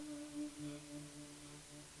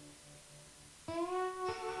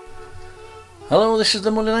Hello, this is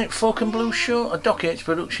the Monday Night Folk and Blues Show, a Doc H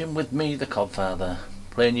production with me, the Codfather,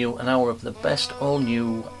 playing you an hour of the best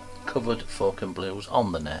all-new covered folk and blues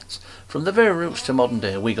on the net. From the very roots to modern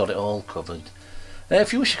day, we got it all covered.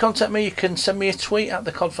 If you wish to contact me, you can send me a tweet at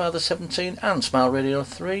thecodfather17 and Smile Radio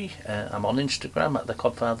 3. I'm on Instagram at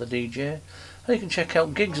thecodfatherdj. And you can check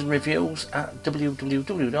out gigs and reviews at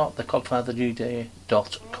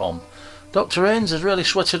www.thecodfatherdj.com. Dr. Haynes has really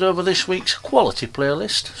sweated over this week's quality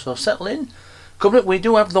playlist, so settle in. Coming up, we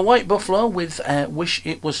do have the White Buffalo with Wish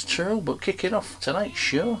It Was True, but kicking off tonight's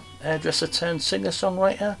show, hairdresser turned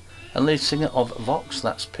singer-songwriter and lead singer of Vox,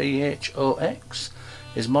 that's P-H-O-X,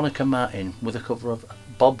 is Monica Martin with a cover of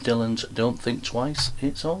Bob Dylan's Don't Think Twice,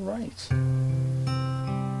 It's Alright.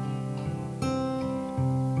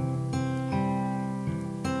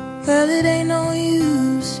 Well, it ain't no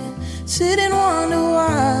use sit and wonder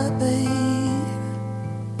why, babe.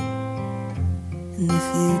 And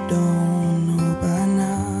if you don't know by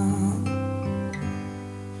now,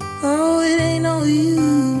 oh, it ain't no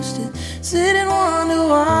use to sit and wonder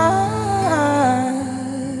why.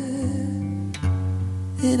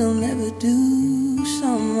 It'll never do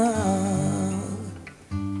somehow.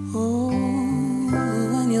 Oh,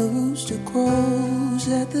 when your rooster crows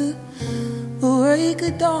at the break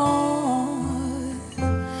of dawn,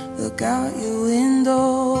 look out your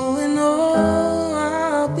window and oh,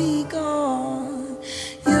 I'll be gone.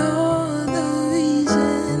 You're the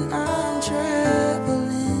reason I'm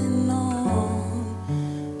traveling on.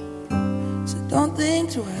 So don't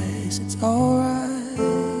think twice, it's alright.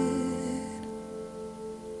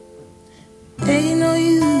 Ain't no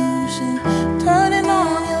use in turning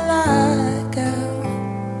on your light, girl.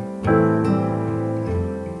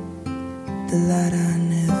 The light I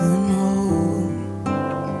never know.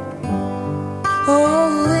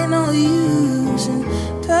 Oh, ain't no use in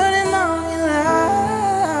turning on your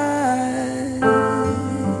light.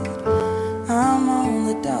 I'm on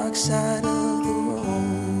the dark side of the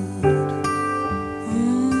road.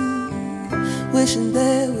 Wishing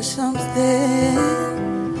there was something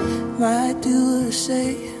might do or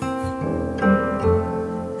say,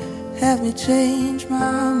 have me change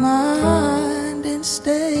my mind and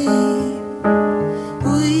stay.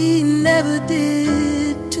 We never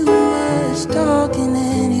did too much talking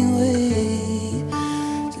anyway,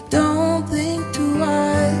 so don't think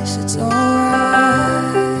twice, it's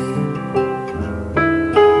alright.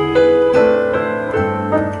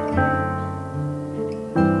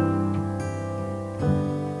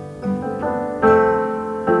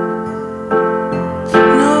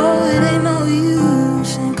 No, it ain't no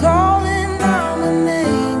use in calling down my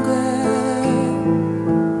name, girl,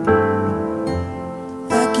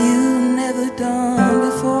 like you never done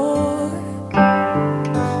before.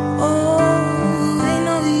 Oh, ain't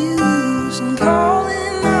no use in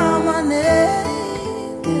calling out my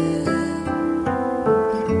name, girl.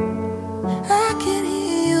 I can't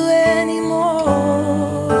hear you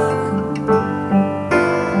anymore.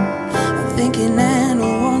 I'm thinking and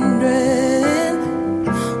wondering,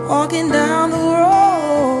 walking down the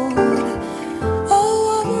road.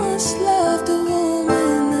 Oh, I once loved a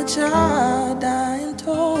woman, a child I am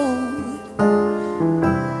told.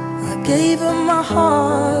 I gave her my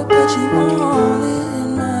heart, but she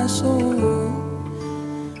wanted my soul.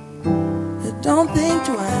 But don't think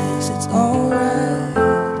twice, it's alright.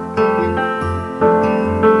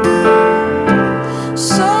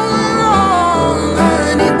 So long,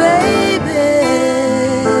 honey, baby.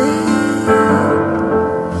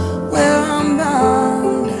 Where I'm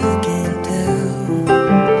bound, I can't tell.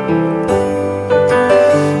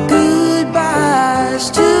 Goodbye's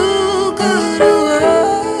too good a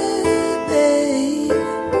word, babe.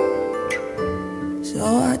 So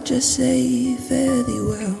I just say fare thee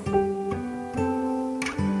well.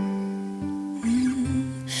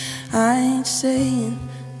 I ain't saying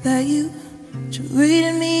that you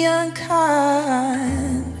treated me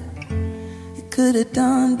unkind. You could have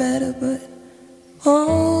done better, but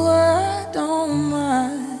oh, I don't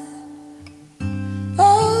mind.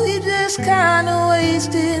 Oh, you just kinda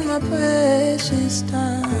wasted my precious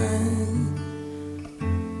time.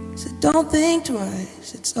 So don't think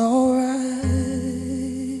twice, it's alright.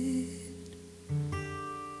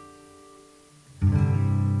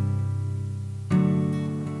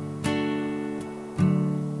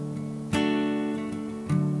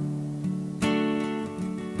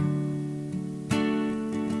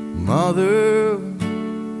 Mother,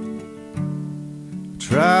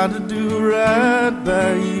 tried to do right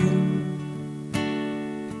by you,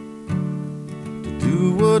 to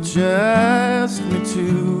do what you asked me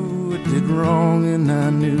to. I did wrong and I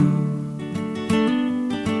knew.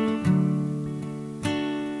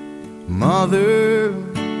 Mother,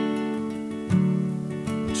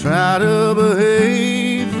 try to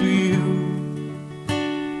behave for you.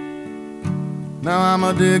 Now I'm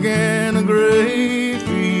a digging a grave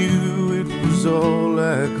for you. It was all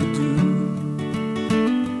I could do.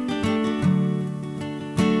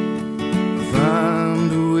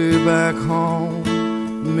 Find a way back home,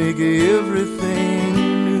 make everything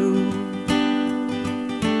new.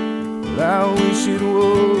 But I wish it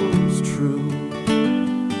was true.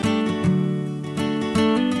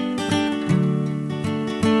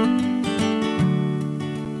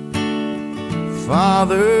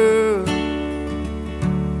 Father,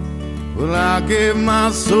 well, I gave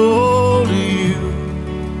my soul to you.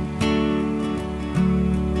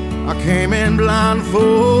 I came in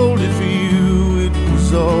blindfolded for you. It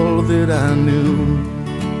was all that I knew.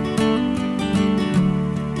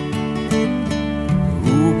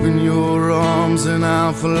 Open your arms and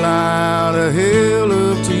I'll fly out of hell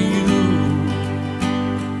up to you.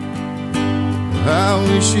 I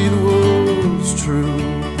wish it was true.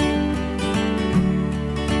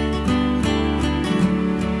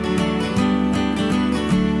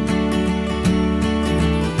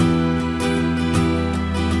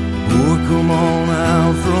 Come on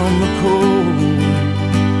out from the cold.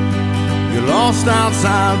 You're lost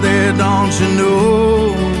outside there, don't you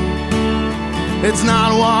know? It's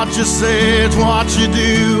not what you say, it's what you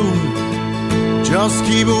do. Just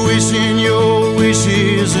keep wishing your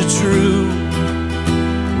wishes are true.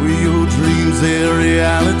 With your dreams, they're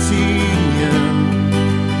reality.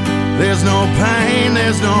 There's no pain,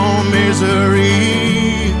 there's no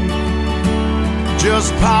misery.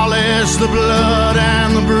 Just polish the blood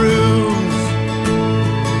and the bruise.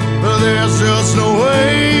 But there's just no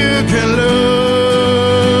way you can lose.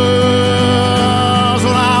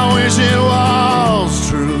 Well, I wish it was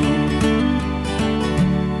true.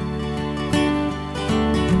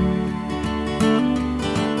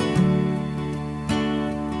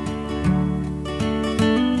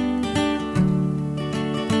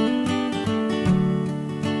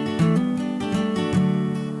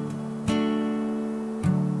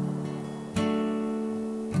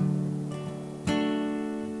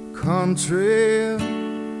 Country,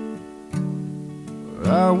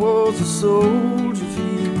 I was a soldier for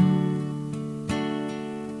you.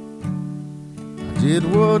 I did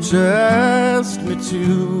what you asked me to.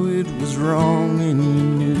 It was wrong and you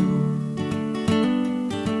knew.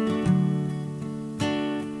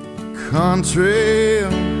 Country,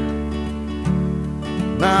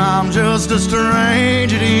 now I'm just a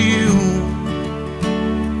stranger to you.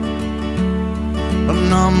 A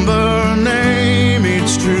number, a name,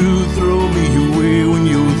 it's true. Throw me away when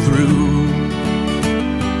you're through.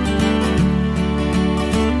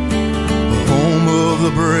 The home of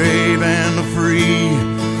the brave and the free,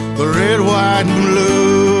 the red, white, and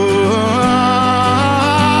blue.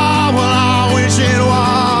 Well, I wish it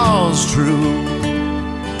was true.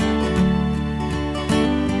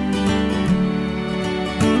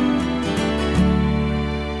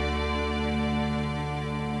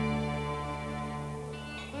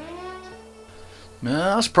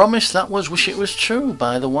 As promised, that was Wish It Was True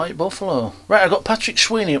by the White Buffalo. Right, I got Patrick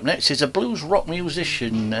Sweeney up next. He's a blues rock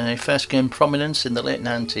musician. He first gained prominence in the late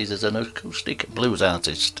 90s as an acoustic blues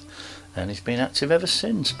artist, and he's been active ever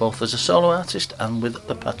since, both as a solo artist and with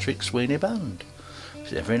the Patrick Sweeney Band.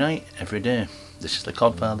 It's every night, every day. This is the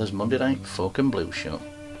Codfathers Monday Night Folk and Blues Show.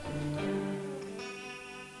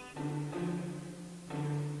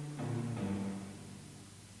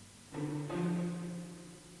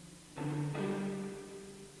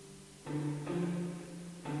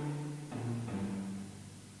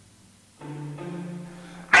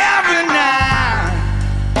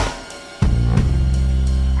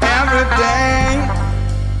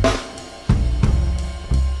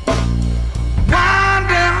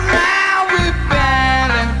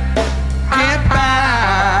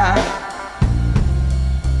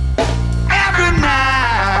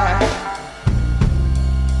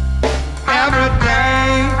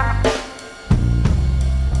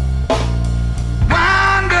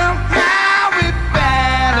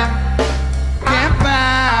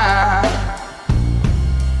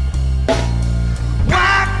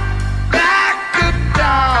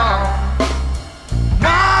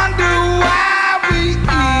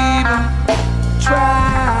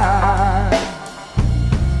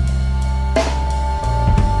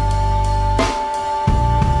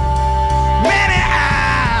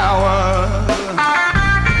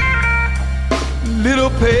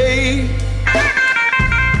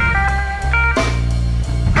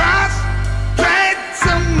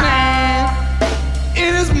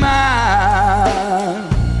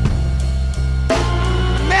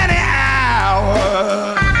 Many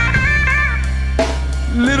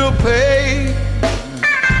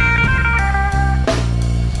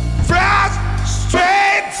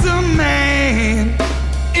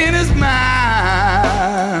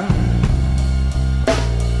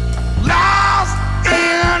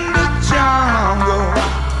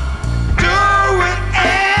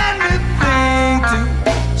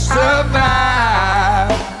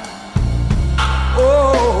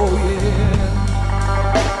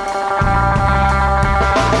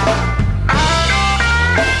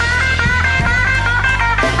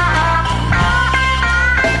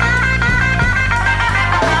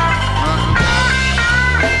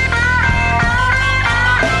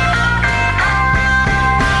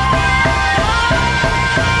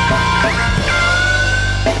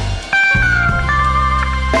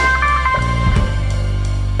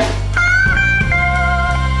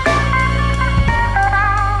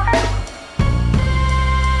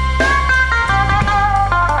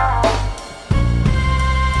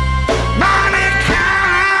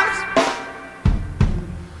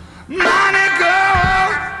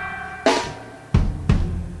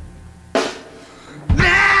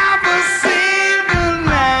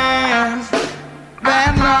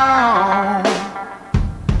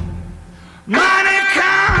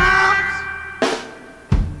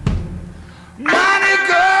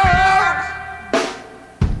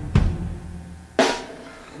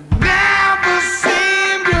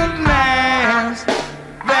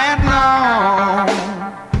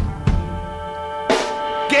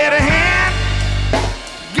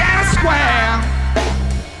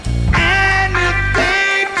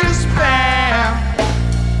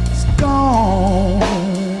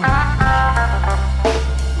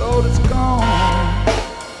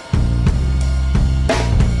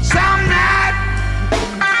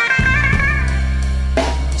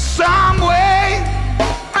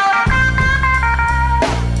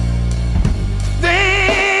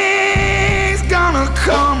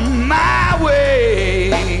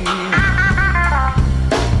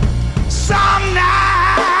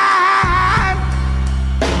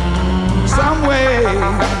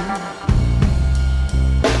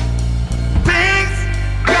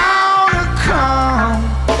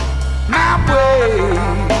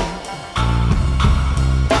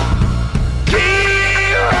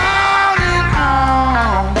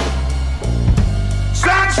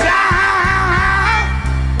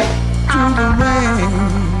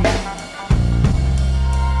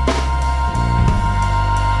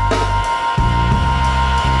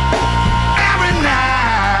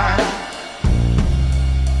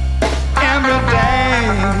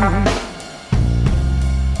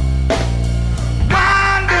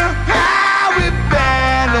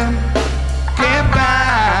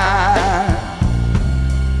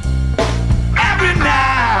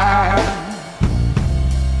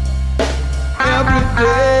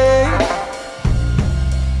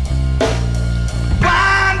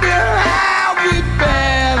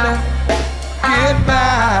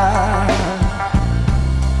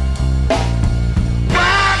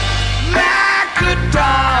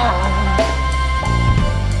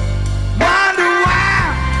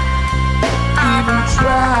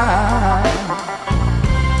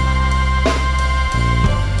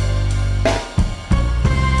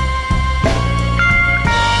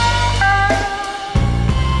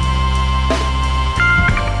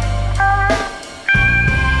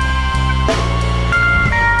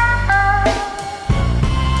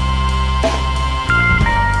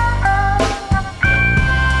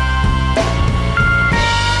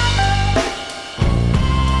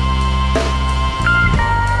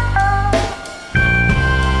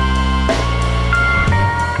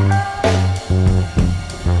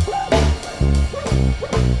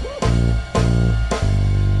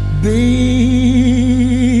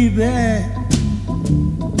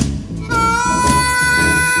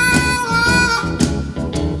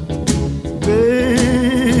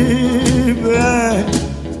baby.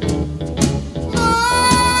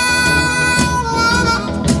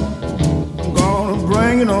 I'm gonna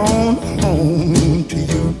bring it on home to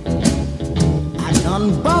you. I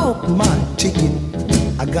done bought my ticket,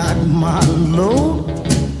 I got my load.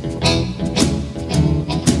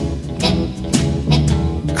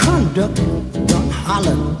 Conductor done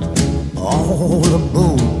hollered all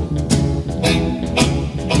aboard.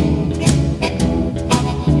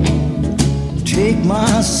 Take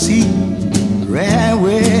my seat right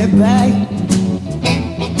way back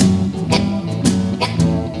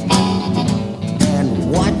and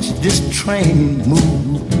watch this train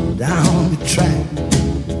move down the track.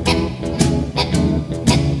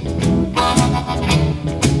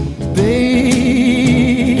 Baby,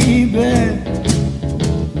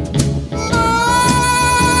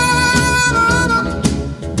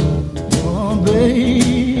 oh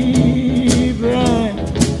baby,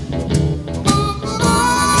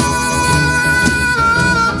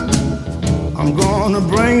 I'm gonna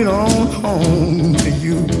bring it on home to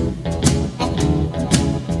you.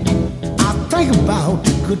 I think about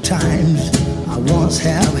the good times I once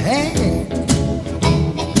have had.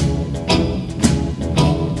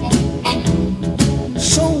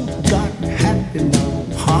 Soul got happy,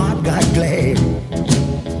 my heart got glad.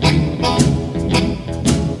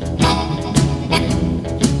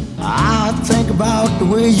 I think about the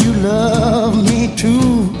way you love me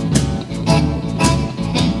too.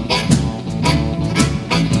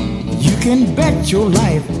 You can bet your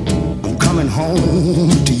life I'm coming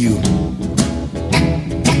home to you.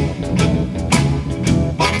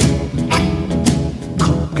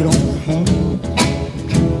 Come get on home.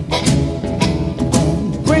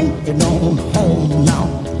 Gonna bring it on home now.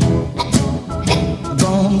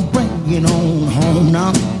 Gonna bring it on home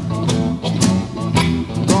now.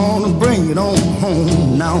 Gonna bring it on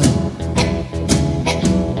home now.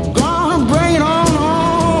 Gonna bring it on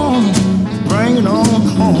home. Bring it on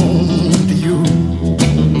home to you.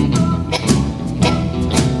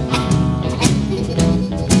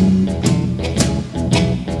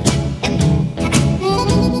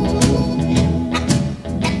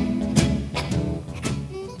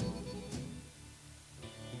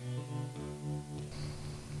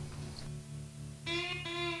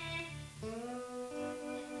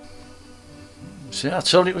 See, I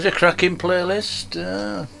told you it was a cracking playlist.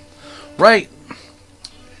 Right.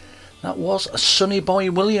 That was Sonny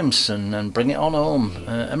Boy Williamson and Bring It On Home.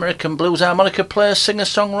 American blues harmonica player,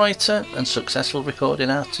 singer-songwriter and successful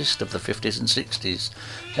recording artist of the 50s and 60s.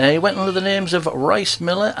 He went under the names of Rice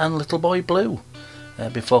Miller and Little Boy Blue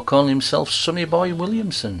before calling himself Sonny Boy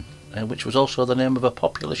Williamson, which was also the name of a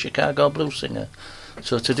popular Chicago blues singer.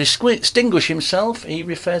 So to distinguish himself, he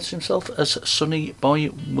referred to himself as Sonny Boy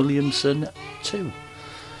Williamson too.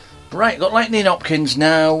 Right, got Lightning Hopkins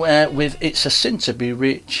now with It's a Sin to Be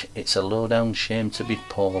Rich, It's a Low-Down Shame to Be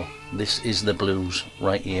Poor. This is the blues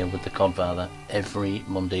right here with the Codfather every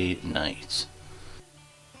Monday night.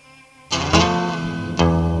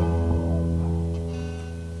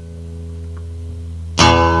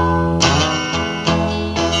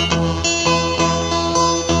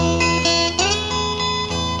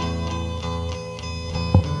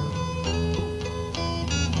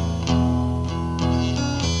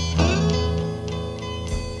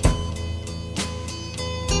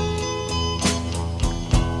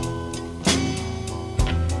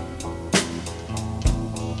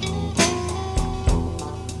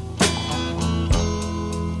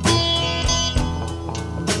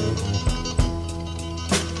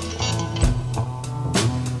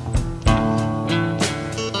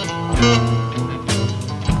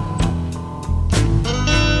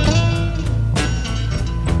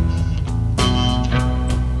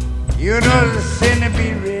 You know it's a sin to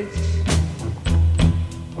be rich,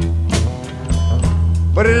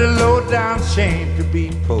 but it's a low down shame to be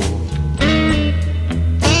poor.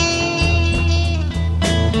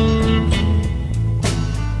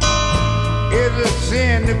 It's a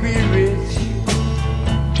sin to be rich.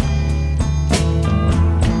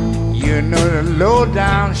 You know it's a low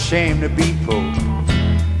down shame to be poor.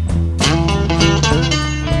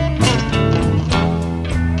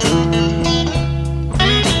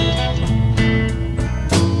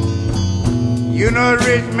 You know a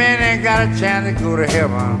rich man ain't got a chance to go to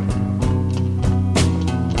heaven,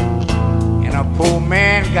 and a poor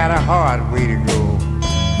man got a hard way to go.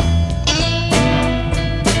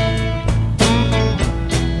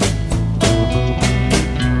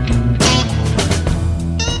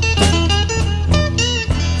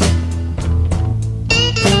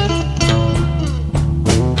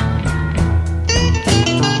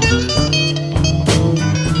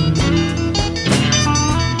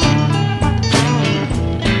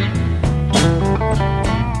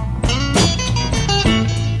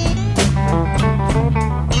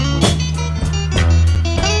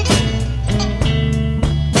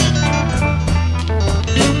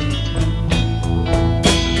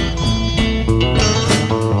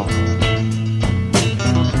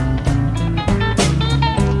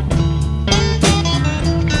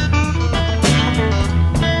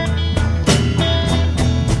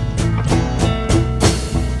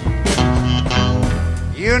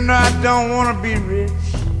 know I don't wanna be rich.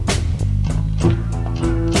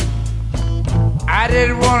 I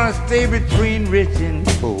didn't wanna stay between rich and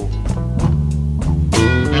poor.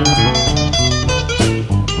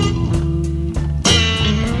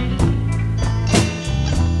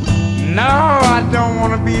 No, I don't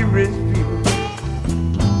wanna be rich people.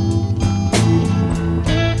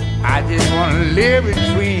 I just wanna live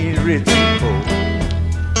between rich and poor.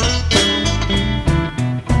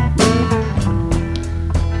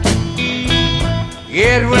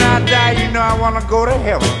 Yes, when I die, you know I wanna go to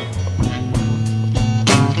heaven.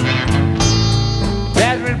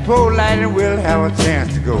 That's when poor Lightning will have a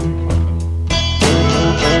chance to go.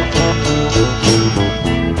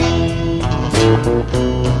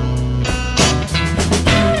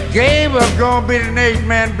 Gabriel gonna be the next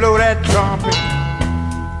man blow that trumpet.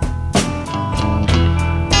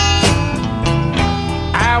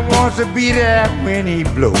 I want to be there when he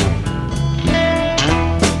blow.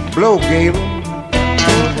 Blow, Gabriel.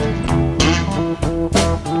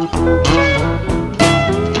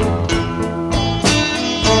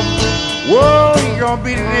 Whoa, he gonna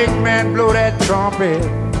be the next man blow that trumpet.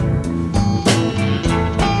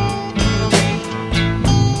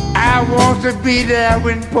 I want to be there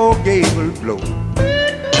when poor Gabriel blow.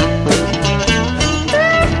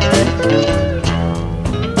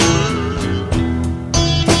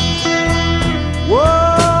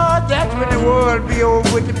 Whoa, that's when the world be over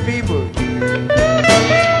with the people.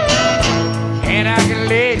 And I can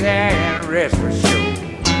lay there and rest for sure.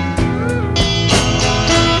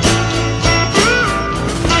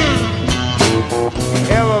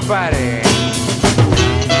 Everybody.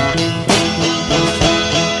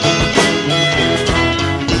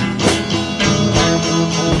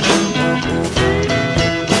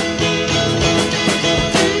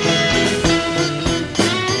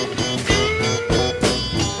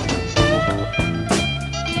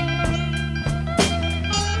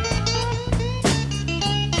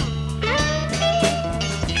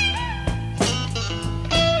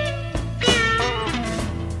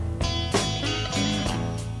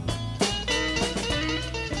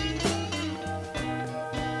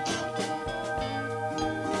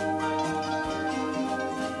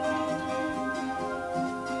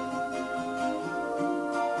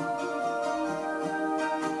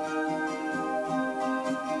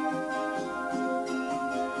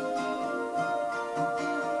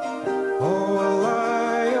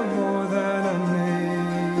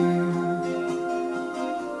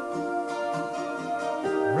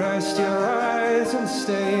 Rest your eyes and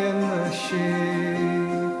stay in the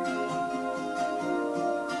shade.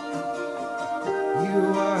 You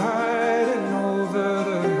are hiding over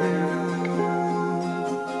the hill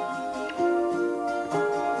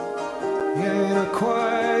in a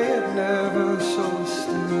quiet, never so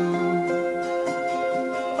still.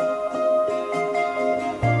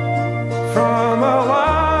 From a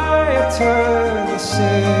light to the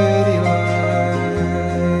city light.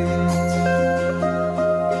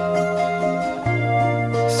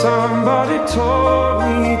 Somebody told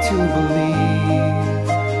me to believe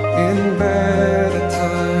in better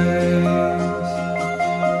times.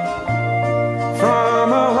 From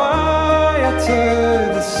a wire to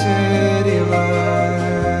the city lights.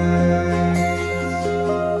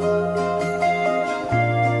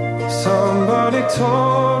 Somebody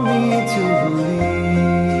told me to believe.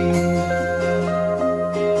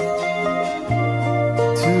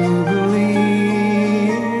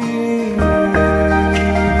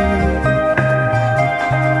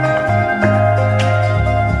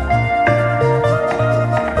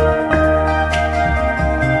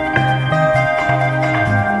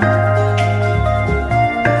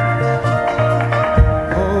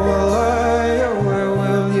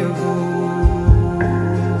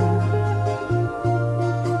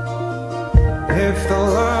 If the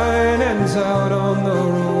line ends out on the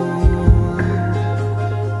road,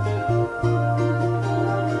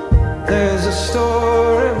 there's a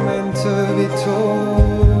story meant to be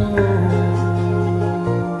told,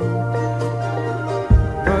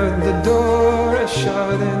 but the door is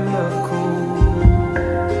shut in the cold.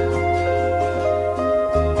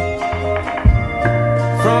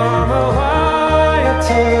 From a wire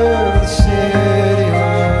to the city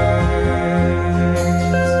lights.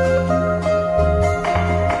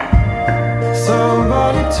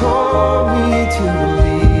 Somebody told me to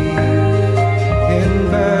believe in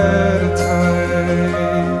better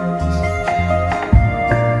times.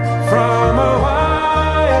 From a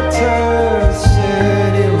wire to the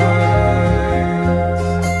city lights.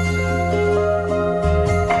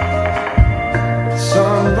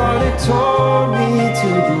 Somebody told me to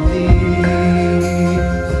believe.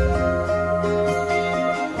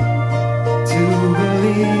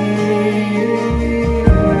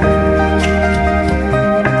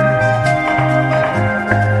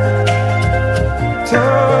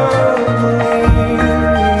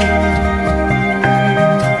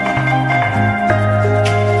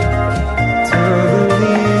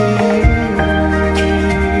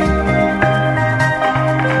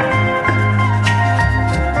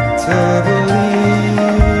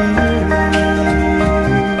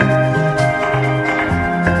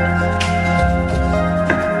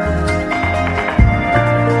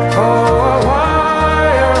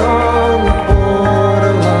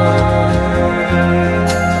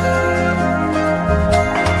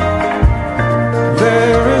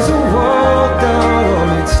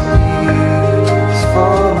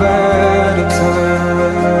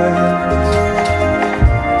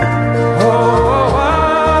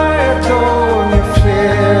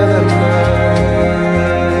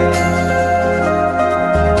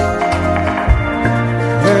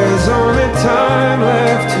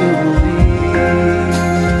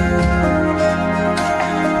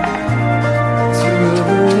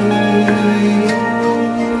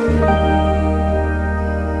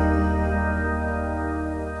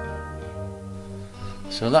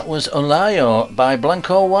 So that was Olayo by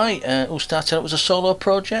Blanco White, who started out as a solo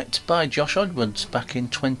project by Josh Edwards back in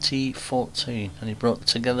 2014, and he brought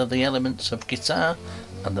together the elements of guitar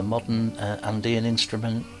and the modern Andean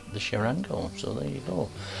instrument, the charango. So there you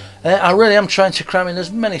go. I really am trying to cram in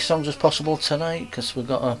as many songs as possible tonight because we've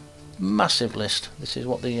got a massive list. This is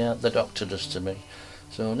what the doctor does to me.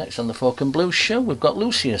 So next on the Folk and Blues show, we've got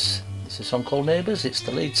Lucius. It's a song called Neighbours. It's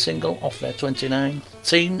the lead single off their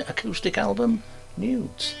 2019 acoustic album,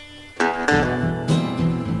 Nudes.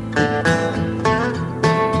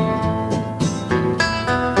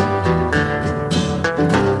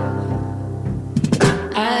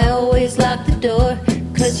 I always lock the door,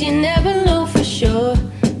 'cause you never know for sure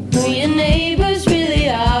who your neighbors really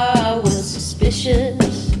are. I was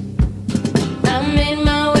suspicious. I made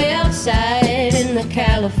my way outside in the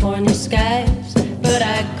California skies, but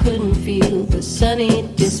I couldn't feel the sunny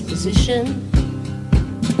disposition.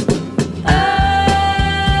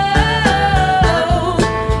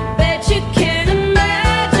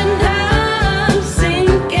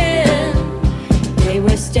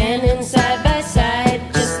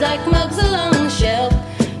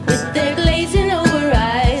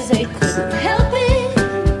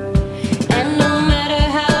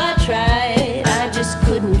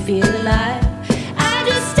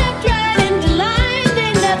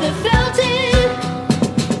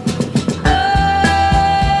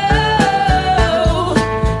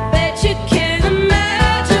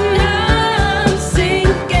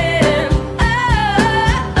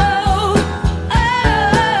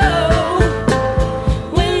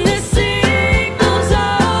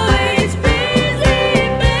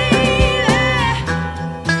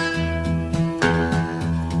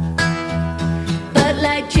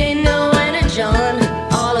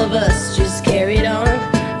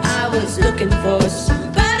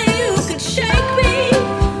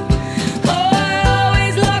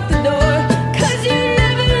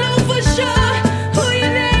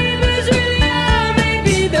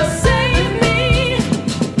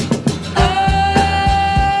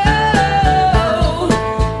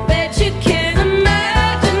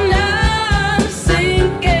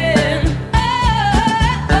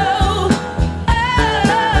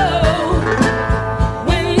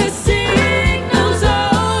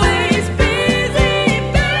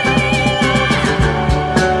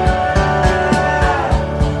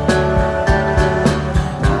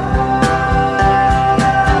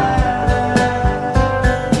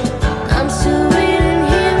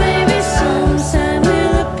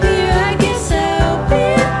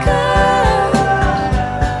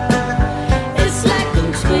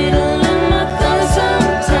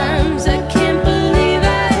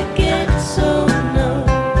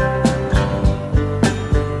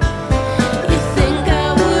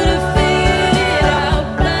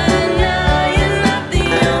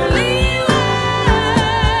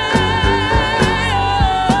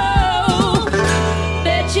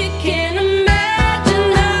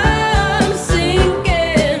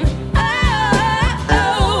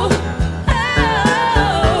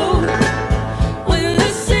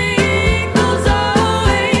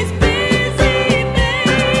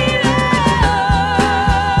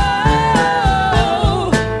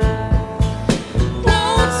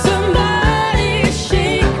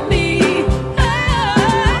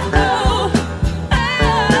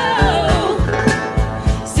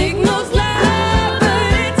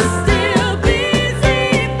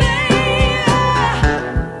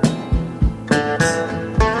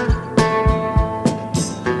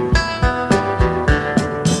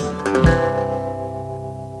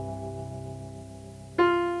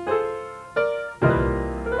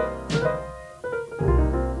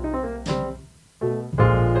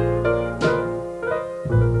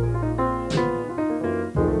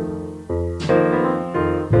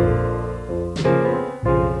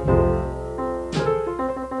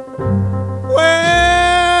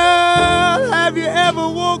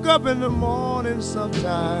 up in the morning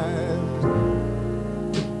sometimes,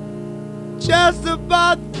 just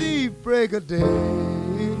about the break of day.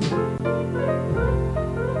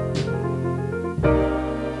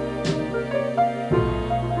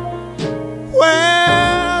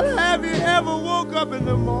 Well, have you ever woke up in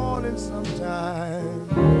the morning sometime,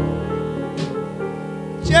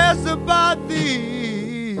 just about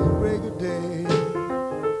the break of day?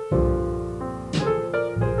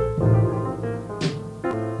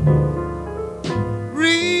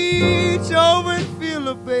 Reach over and feel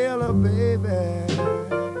the belly, baby,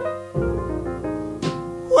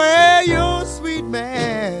 where your sweet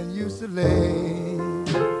man used to lay.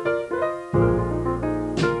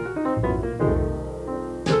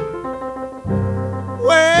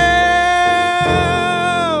 Well,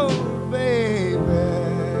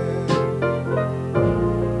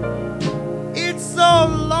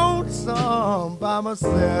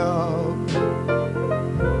 myself.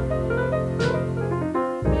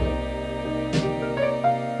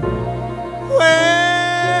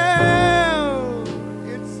 Well,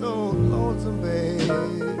 it's so lonesome, babe.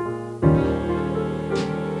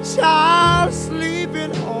 Child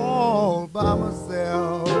sleeping all by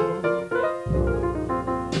myself.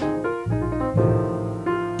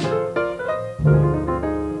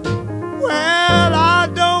 Well, I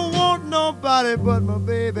don't want nobody but my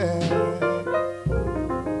baby.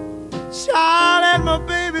 Child, and my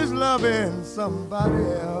baby's loving somebody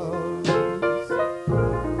else.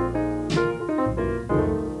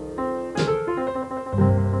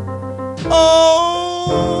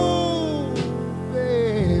 Oh,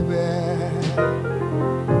 baby,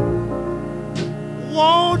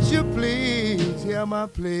 won't you please hear my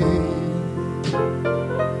plea?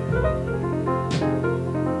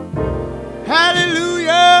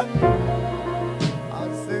 Hallelujah. I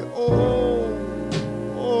say, oh,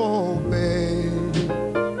 babe,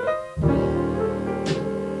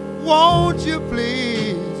 won't you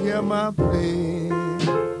please hear my plea?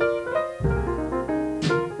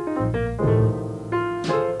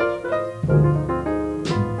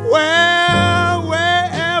 Well,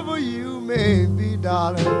 wherever you may be,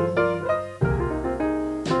 darling,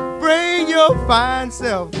 bring your fine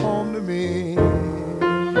self home to me.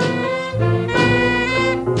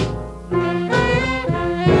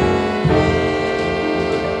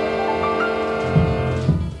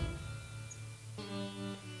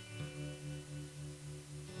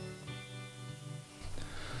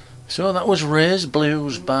 So that was Ray's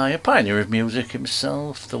Blues by a pioneer of music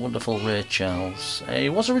himself, the wonderful Ray Charles. He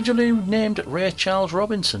was originally named Ray Charles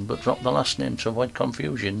Robinson, but dropped the last name to avoid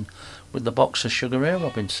confusion with the boxer Sugar Ray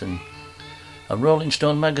Robinson. And Rolling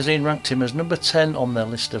Stone magazine ranked him as number 10 on their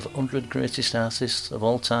list of 100 greatest artists of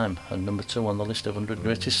all time, and number 2 on the list of 100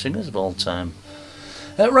 greatest singers of all time.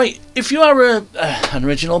 Right, if you are an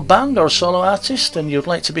original band or a solo artist and you'd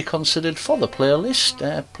like to be considered for the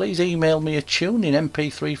playlist, please email me a tune in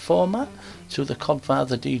MP3 format to the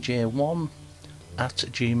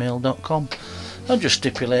codfatherdj1@gmail.com and just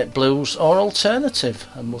stipulate blues or alternative,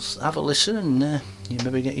 and we'll have a listen and you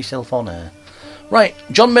maybe get yourself on air. Right,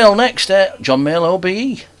 John Mayall next. John Mayall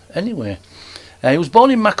OBE. Anyway, he was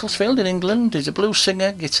born in Macclesfield in England. He's a blues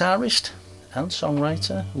singer, guitarist and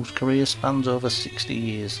songwriter whose career spans over 60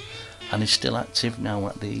 years and is still active now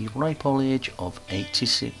at the ripe old age of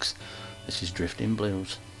 86. This is Drifting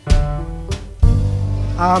Blues.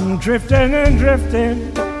 I'm drifting and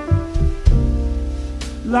drifting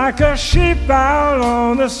like a ship out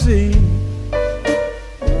on the sea.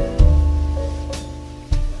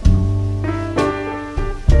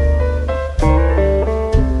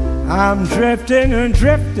 I'm drifting and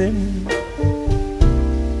drifting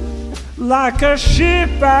like a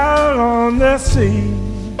ship out on the sea.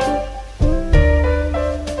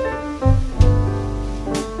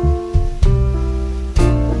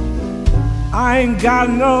 I ain't got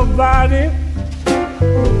nobody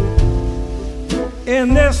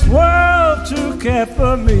in this world to care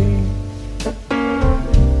for me.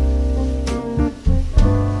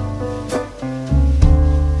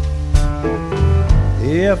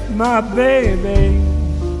 If my baby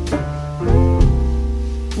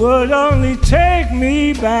would only take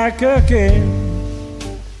me back again.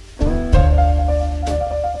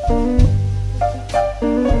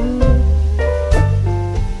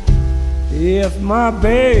 If my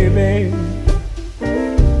baby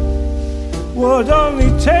would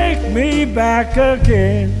only take me back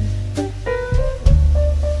again.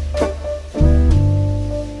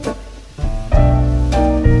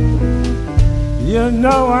 You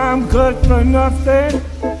know I'm good for nothing,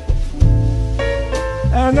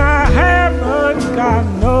 and I haven't got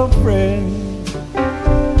no friend.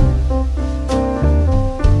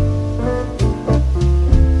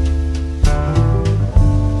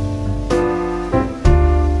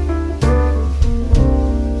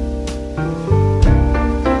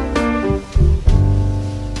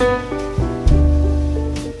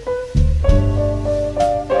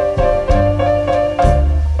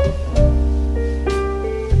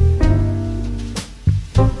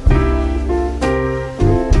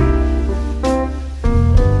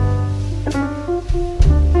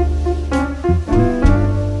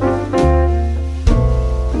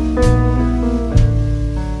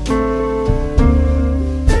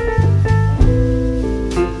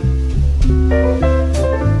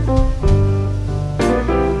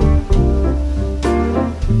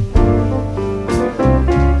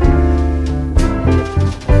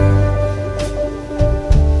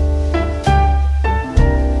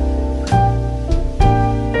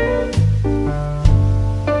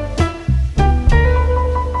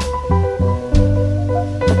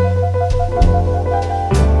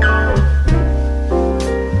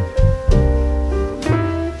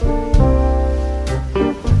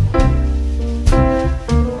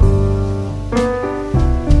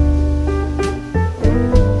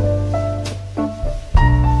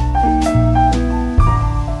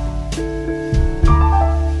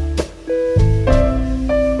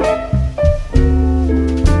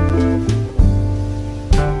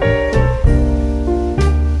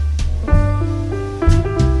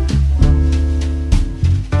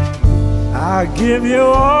 I give you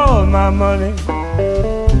all my money.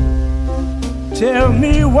 Tell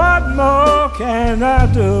me what more can I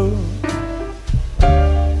do?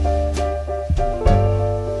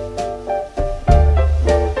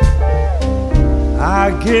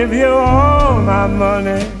 I give you all my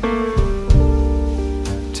money.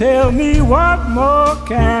 Tell me what more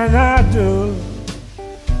can I do?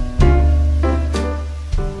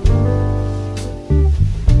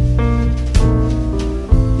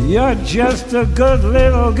 You're just a good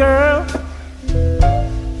little girl,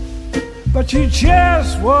 but you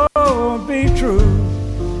just won't be true.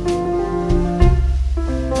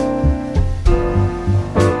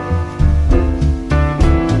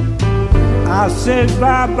 I said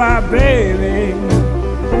bye-bye, baby.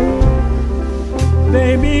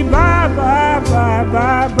 Baby, bye-bye,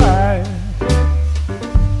 bye-bye, bye.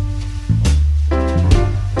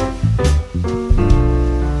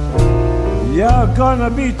 You're gonna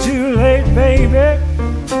be too late, baby.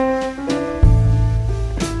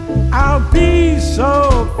 I'll be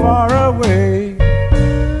so far away.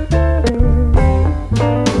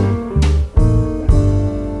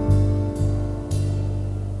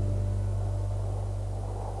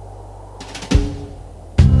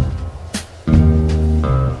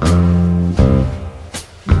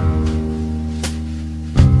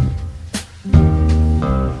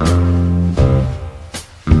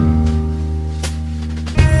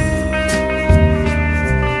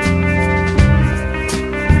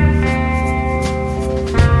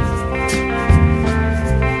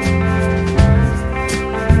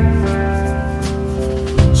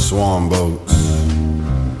 Swan boats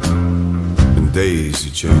and daisy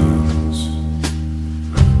chains.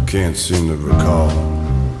 Can't seem to recall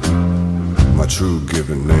my true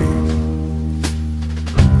given name.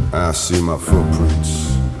 I see my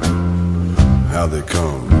footprints, how they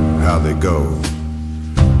come, how they go.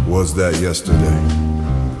 Was that yesterday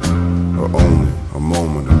or only a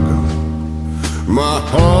moment ago? My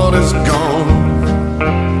heart is gone.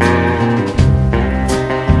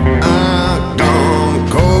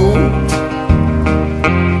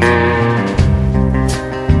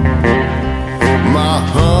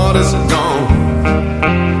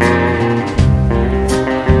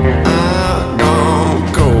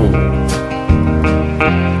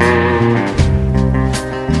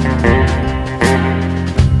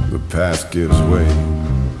 Gives way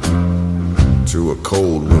to a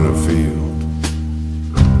cold winter field.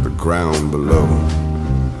 The ground below,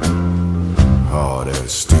 hard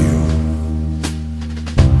as steel.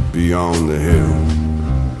 Beyond the hill,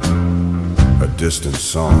 a distant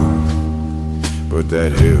song, but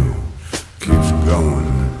that hill keeps going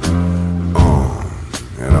on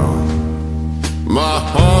and on. My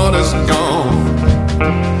heart is gone.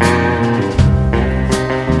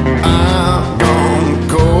 I've gone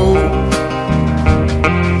cold.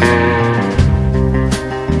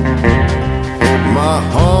 My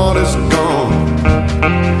heart is gone.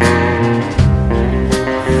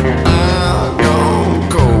 I've gone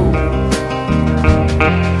cold.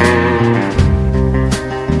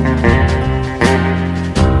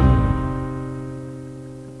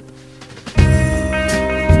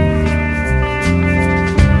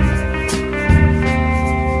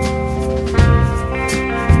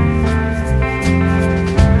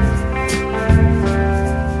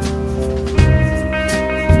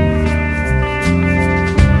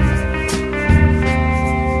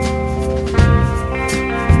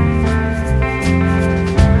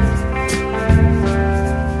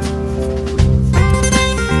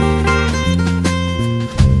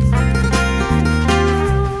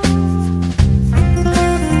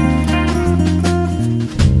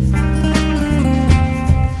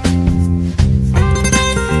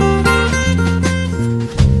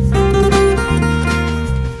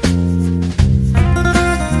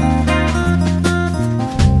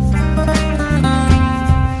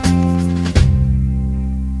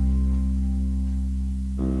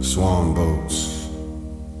 Swan boats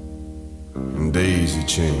and daisy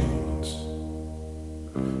chains.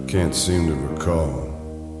 Can't seem to recall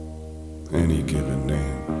any given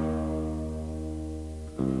name.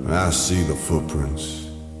 I see the footprints,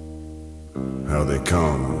 how they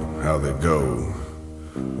come, how they go.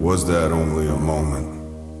 Was that only a moment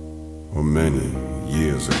or many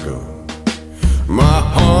years ago? My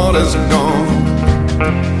heart is gone.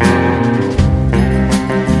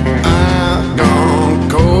 I've gone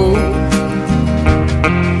cold.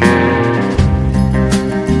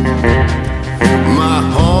 My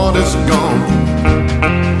heart is gone.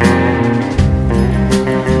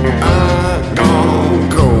 I've gone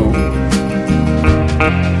cold.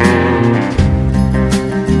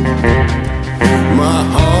 My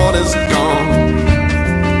heart is gone.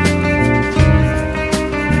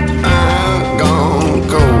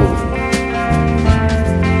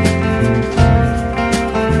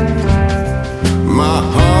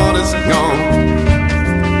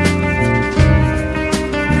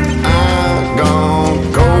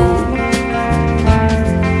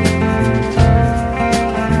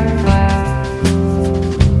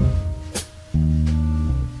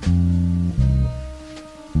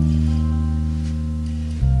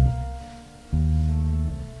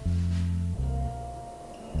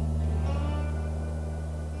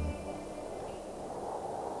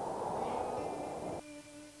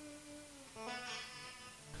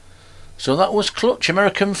 So that was Clutch,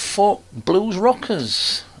 American folk blues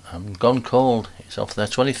rockers. Gone Cold. It's off their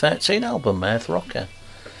 2013 album, Earth Rocker.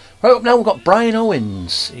 Right up now we've got Brian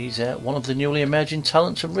Owens. He's one of the newly emerging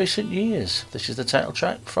talents of recent years. This is the title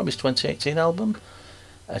track from his 2018 album,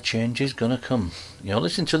 A Change Is Gonna Come. You're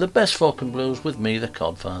listening to the best folk and blues with me, the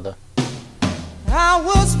Codfather. I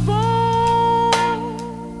was born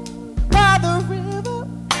by the river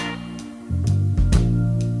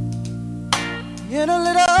in a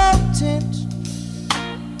little tent.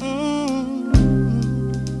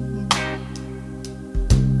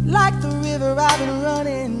 Like the river I've been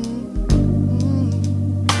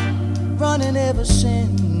running ever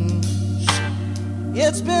since.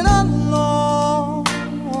 It's been a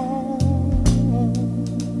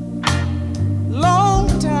long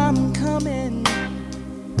time coming,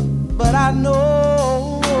 but I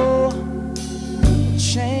know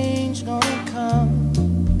change gonna come.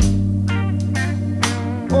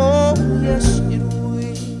 Oh yes it will.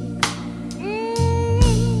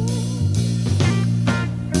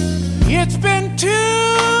 It's been too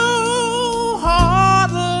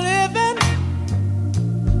hard living,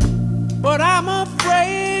 but I'm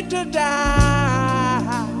afraid to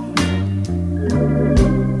die.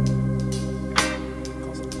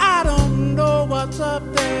 'Cause I don't know what's up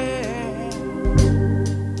there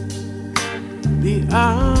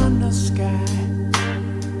beyond the sky.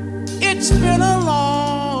 It's been a long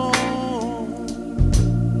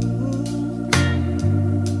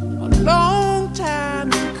time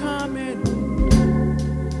coming,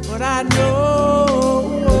 but I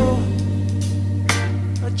know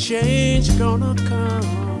a change gonna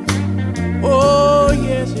come. Oh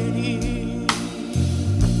yes it is.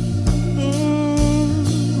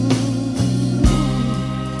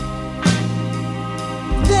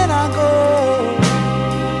 Then I go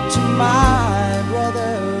to my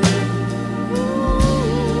brother.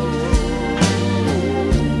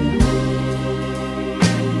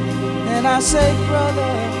 And I say,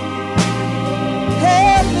 brother,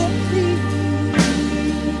 help me please.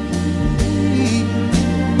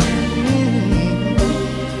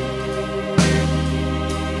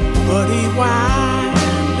 But he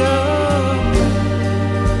wind up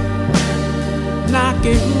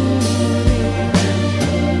knocking me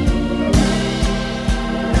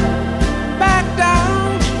back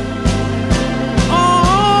down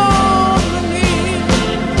on the knees.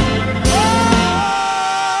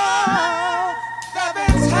 There've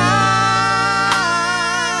been times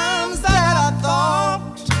that I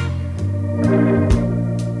thought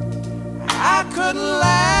I couldn't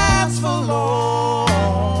last for long,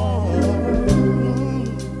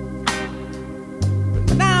 but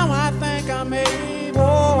now I think I'm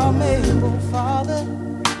able, Father,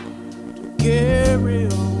 to carry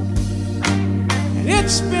on. And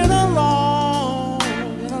it's been a long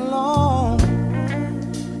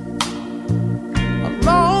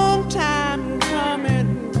time coming,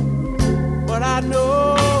 but I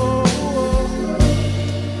know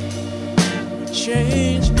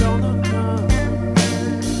change gonna come.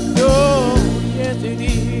 Oh, yes it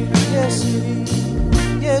is, yes it is,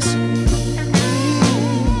 yes it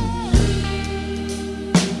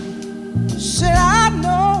is. Said I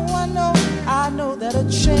know that a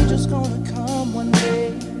change is gonna come one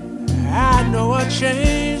day. I know a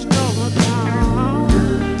change gonna come.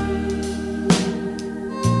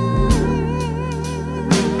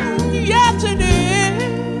 Yes it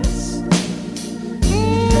is.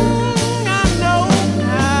 I know.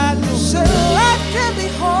 Said life can be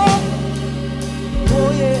hard.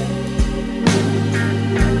 Oh yeah.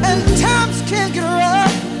 And times can get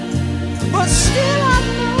rough, but still I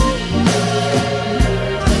know.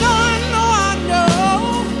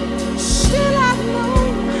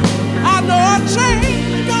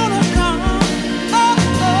 Change gonna come. Oh,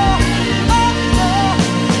 oh, oh, oh,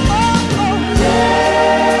 oh, oh.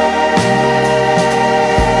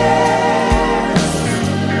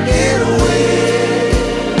 Yes, it will.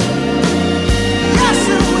 Yes,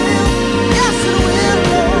 it will. Yes, it will.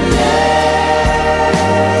 Oh, yes.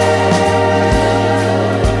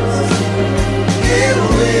 It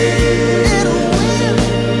will. It will.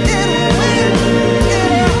 It will.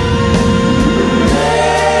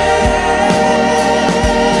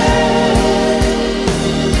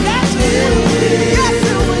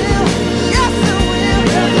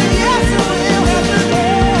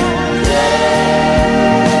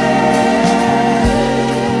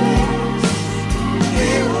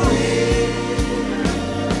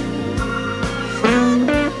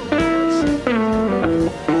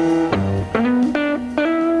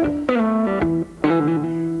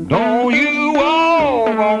 Don't you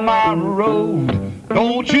walk on my road,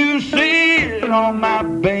 don't you sit on my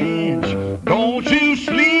bench.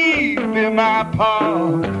 my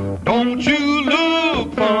paw. Don't you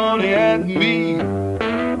look funny at me.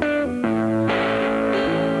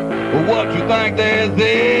 What you think this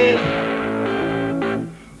is?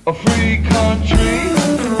 A free country.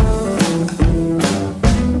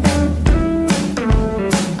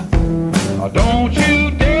 Don't you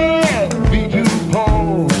dare be too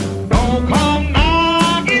poor. Don't come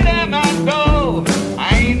knocking at my door. I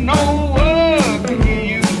ain't no work to hear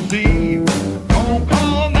you see. Don't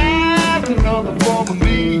come after another for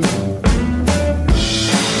me.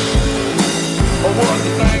 What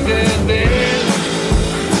you think this is?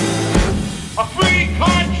 A free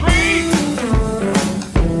country.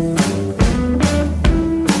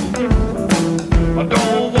 I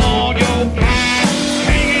don't want your kind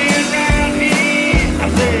hanging around here. I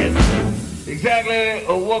said, exactly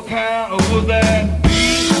what kind was that?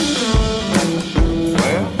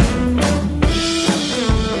 Well,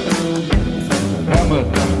 how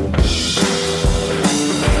much?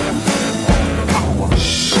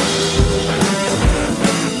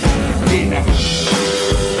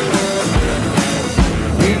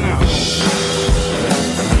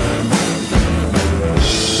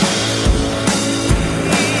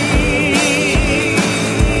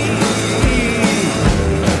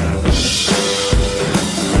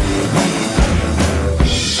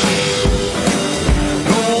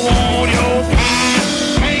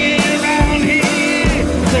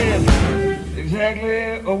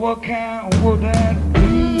 What kind would that be?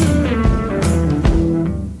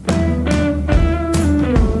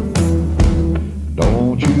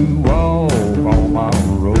 Don't you walk on my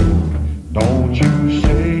road. Don't you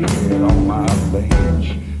sit on my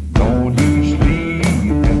bench. Don't you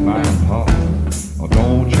sleep in my park.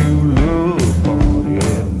 Don't you look funny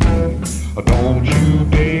at me. Don't you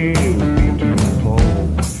dare be too poor.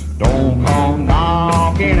 Don't come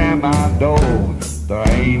knocking at my door. There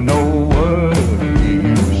ain't no word.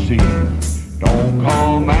 Don't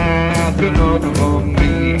come after nothing from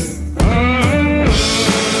me.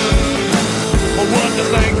 What you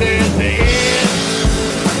think this is?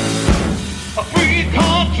 A free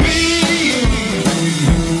country.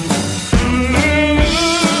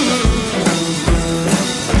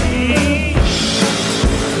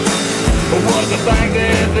 What you think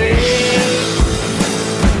this is?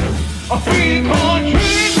 A free country.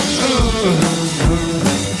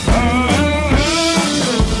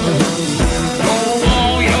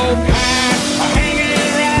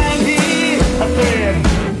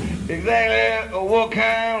 Exactly what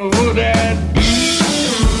kind would that be?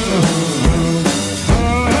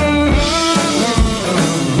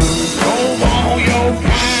 Don't want your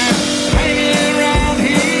kind hanging around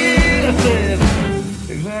here. I said,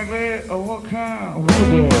 exactly what kind would that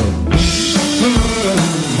be?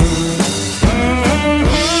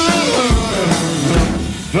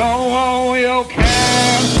 Don't want your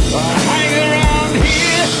kind hanging around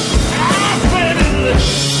here. I said,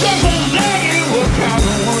 exactly what kind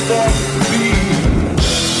would that be?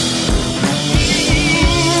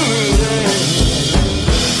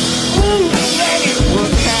 Exactly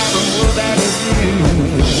what kind would that be?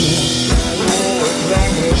 Oh,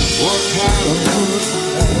 exactly what kind would that be?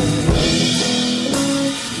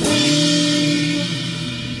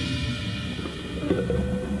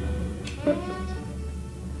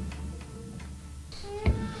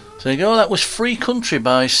 So there you go, that was Free Country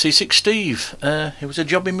by C6 Steve. He was a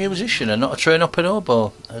jobbing musician and not a train-hopping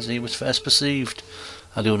hobo, as he was first perceived.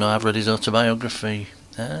 I do know I've read his autobiography.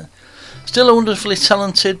 Still a wonderfully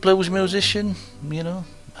talented blues musician, you know.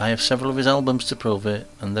 I have several of his albums to prove it,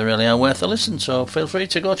 and they really are worth a listen, so feel free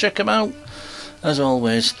to go check them out, as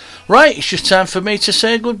always. Right, it's just time for me to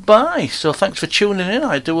say goodbye, so thanks for tuning in.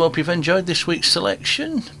 I do hope you've enjoyed this week's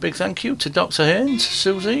selection. Big thank you to Dr. Haynes,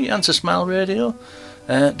 Susie, and to Smile Radio.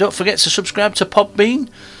 Don't forget to subscribe to Podbean,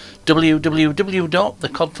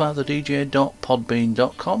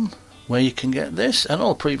 www.thecodfatherdj.podbean.com, where you can get this and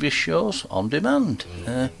all previous shows on demand.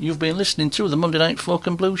 You've been listening to the Monday Night Folk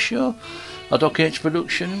and Blues Show, a Doc H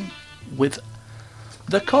production with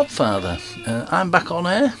The Codfather. I'm back on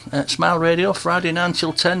air at Smile Radio Friday 9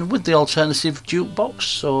 till 10 with the Alternative Jukebox,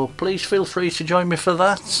 so please feel free to join me for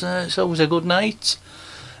that. It's always a good night.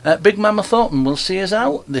 Big Mama Thornton will see us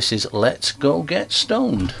out. This is Let's Go Get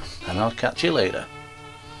Stoned, and I'll catch you later.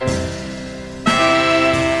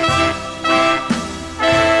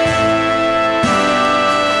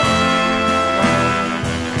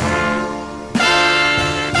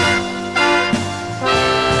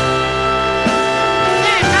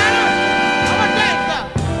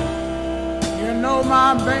 You know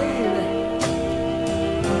my baby,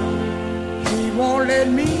 she won't let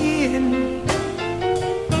me in.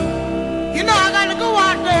 You know I gotta go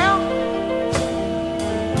out there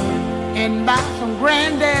and buy some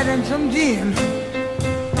granddad and some gin.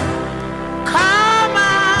 Call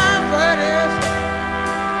my buddies.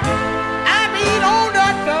 I mean on the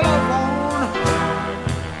telephone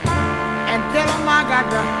and tell them I got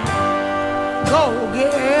to go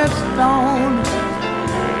get stoned.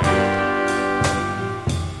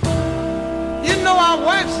 You know I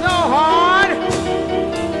work so hard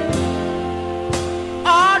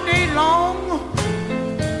all day long.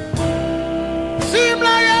 Seems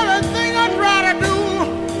like everything I try to do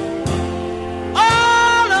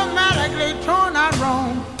automatically turn out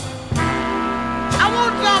wrong. I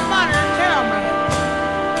want somebody to tell me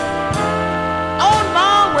on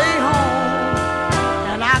my way home,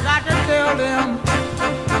 and I got to tell them,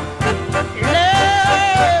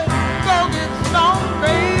 let's go get stoned,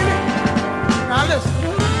 baby. Now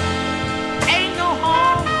listen, ain't no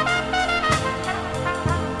harm.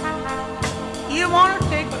 You wanna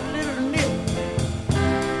take a little nip?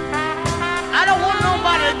 I don't want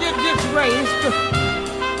nobody to get disgraced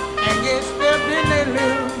and get stepped in their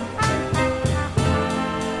little